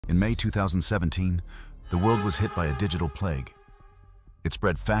In May 2017, the world was hit by a digital plague. It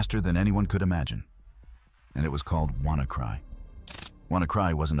spread faster than anyone could imagine, and it was called WannaCry.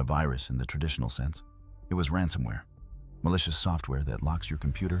 WannaCry wasn't a virus in the traditional sense. It was ransomware, malicious software that locks your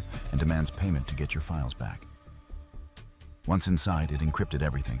computer and demands payment to get your files back. Once inside, it encrypted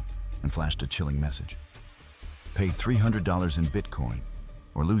everything and flashed a chilling message. Pay $300 in Bitcoin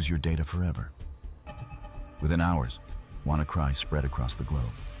or lose your data forever. Within hours, WannaCry spread across the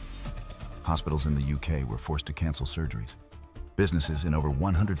globe. Hospitals in the UK were forced to cancel surgeries. Businesses in over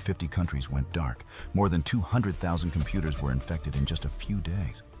 150 countries went dark. More than 200,000 computers were infected in just a few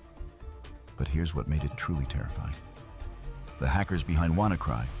days. But here's what made it truly terrifying. The hackers behind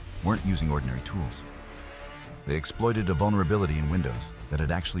WannaCry weren't using ordinary tools. They exploited a vulnerability in Windows that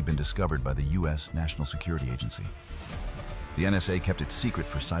had actually been discovered by the US National Security Agency. The NSA kept it secret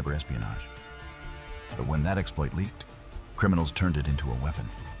for cyber espionage. But when that exploit leaked, criminals turned it into a weapon.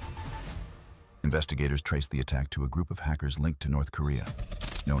 Investigators traced the attack to a group of hackers linked to North Korea,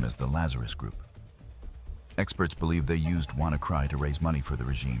 known as the Lazarus Group. Experts believe they used WannaCry to raise money for the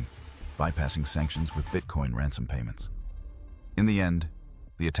regime, bypassing sanctions with Bitcoin ransom payments. In the end,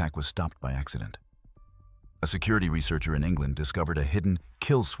 the attack was stopped by accident. A security researcher in England discovered a hidden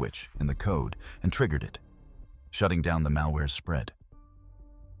kill switch in the code and triggered it, shutting down the malware's spread.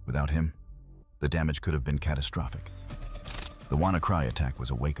 Without him, the damage could have been catastrophic. The WannaCry attack was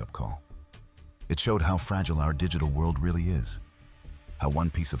a wake-up call. It showed how fragile our digital world really is, how one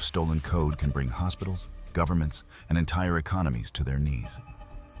piece of stolen code can bring hospitals, governments, and entire economies to their knees.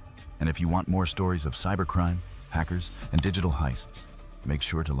 And if you want more stories of cybercrime, hackers, and digital heists, make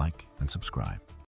sure to like and subscribe.